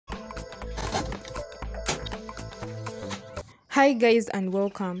Hi guys and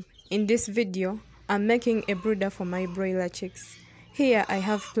welcome. In this video, I'm making a brooder for my broiler chicks. Here I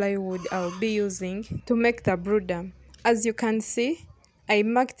have plywood I'll be using to make the brooder. As you can see, I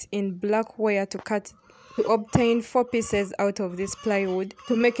marked in black wire to obtain 4 pieces out of this plywood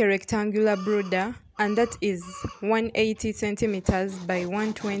to make a rectangular brooder, and that is 180 centimeters by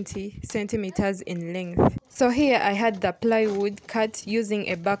 120 centimeters in length. So here I had the plywood cut using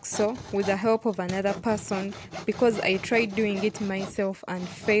a back saw with the help of another person because I tried doing it myself and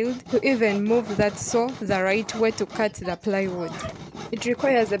failed to even move that saw the right way to cut the plywood. It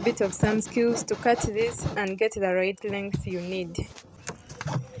requires a bit of some skills to cut this and get the right length you need.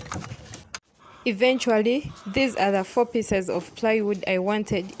 Eventually, these are the 4 pieces of plywood I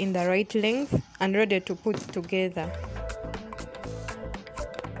wanted in the right length and ready to put together.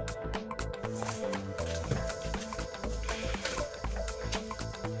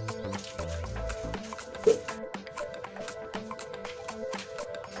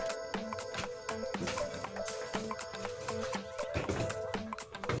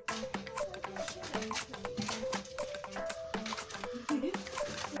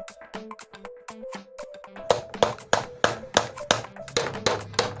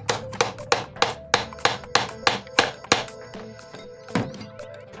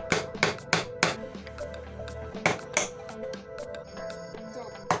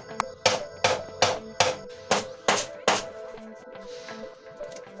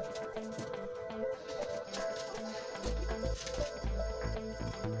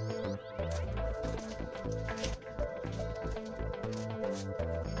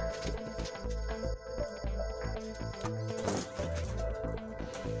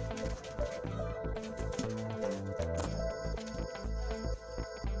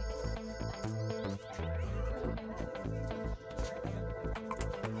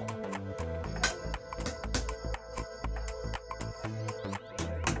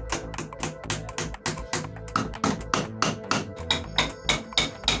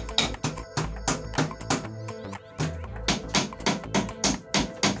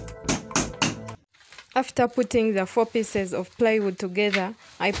 After putting the 4 pieces of plywood together,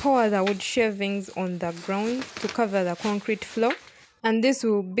 I pour the wood shavings on the ground to cover the concrete floor, and this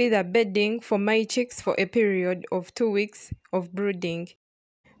will be the bedding for my chicks for a period of 2 weeks of brooding.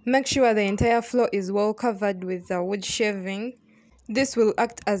 Make sure the entire floor is well covered with the wood shaving. This will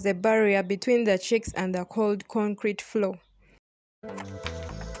act as a barrier between the chicks and the cold concrete floor.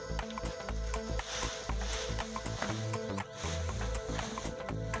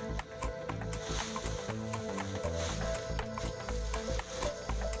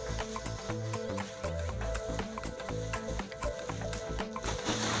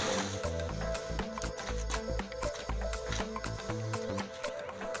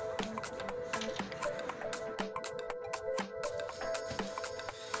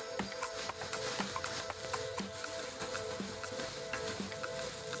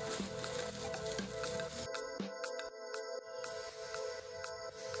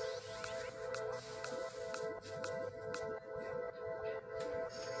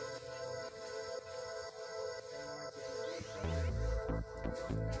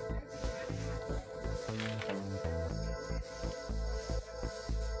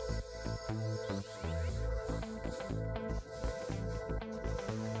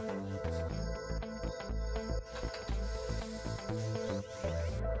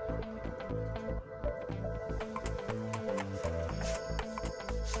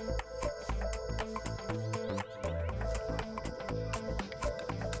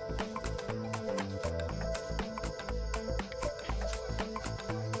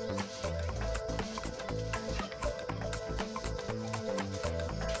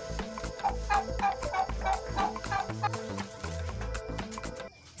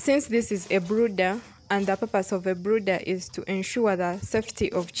 Since this is a brooder and the purpose of a brooder is to ensure the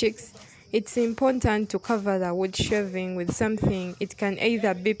safety of chicks, it's important to cover the wood shaving with something. It can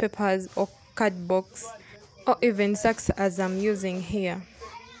either be papers or cardboard or even sacks as I'm using here.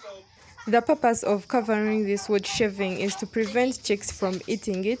 The purpose of covering this wood shaving is to prevent chicks from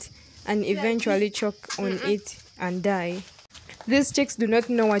eating it and eventually choke on it and die. These chicks do not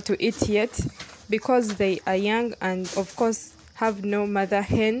know what to eat yet because they are young and of course have no mother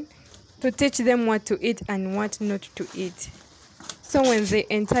hen to teach them what to eat and what not to eat. So when the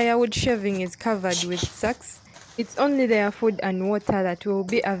entire wood shaving is covered with sacks, it's only their food and water that will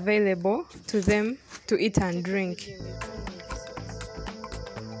be available to them to eat and drink.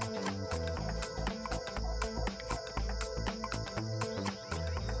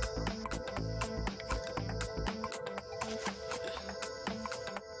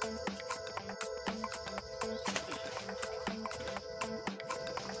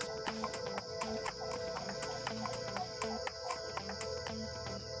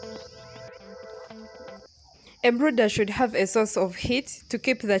 A brooder should have a source of heat to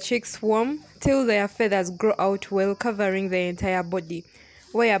keep the chicks warm till their feathers grow out well, covering the entire body,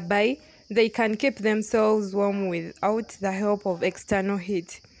 whereby they can keep themselves warm without the help of external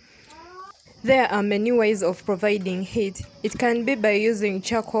heat. There are many ways of providing heat. It can be by using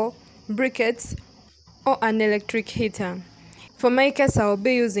charcoal, briquettes, or an electric heater. For my case, I will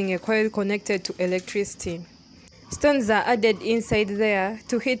be using a coil connected to electricity. Stones are added inside there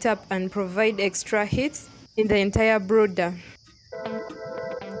to heat up and provide extra heat in the entire brooder.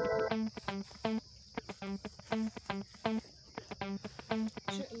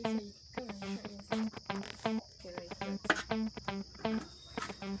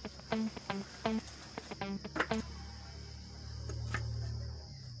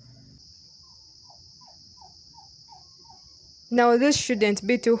 Now this shouldn't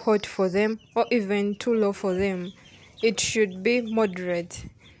be too hot for them or even too low for them. It should be moderate.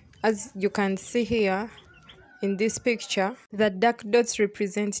 As you can see here in this picture, the dark dots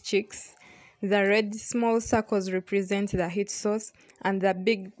represent chicks, the red small circles represent the heat source, and the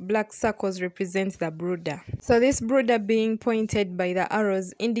big black circles represent the brooder. So this brooder being pointed by the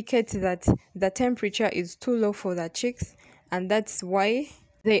arrows indicates that the temperature is too low for the chicks, and that's why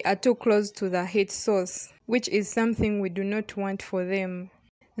they are too close to the heat source, which is something we do not want for them.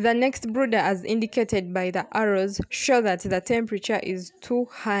 The next brooder, as indicated by the arrows, show that the temperature is too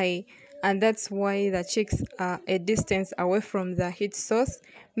high, and that's why the chicks are a distance away from the heat source,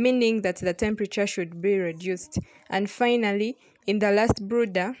 meaning that the temperature should be reduced. And finally, in the last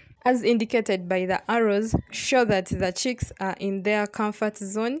brooder, as indicated by the arrows, show that the chicks are in their comfort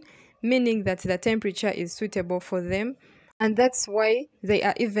zone, meaning that the temperature is suitable for them, and that's why they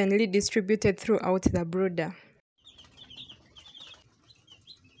are evenly distributed throughout the brooder.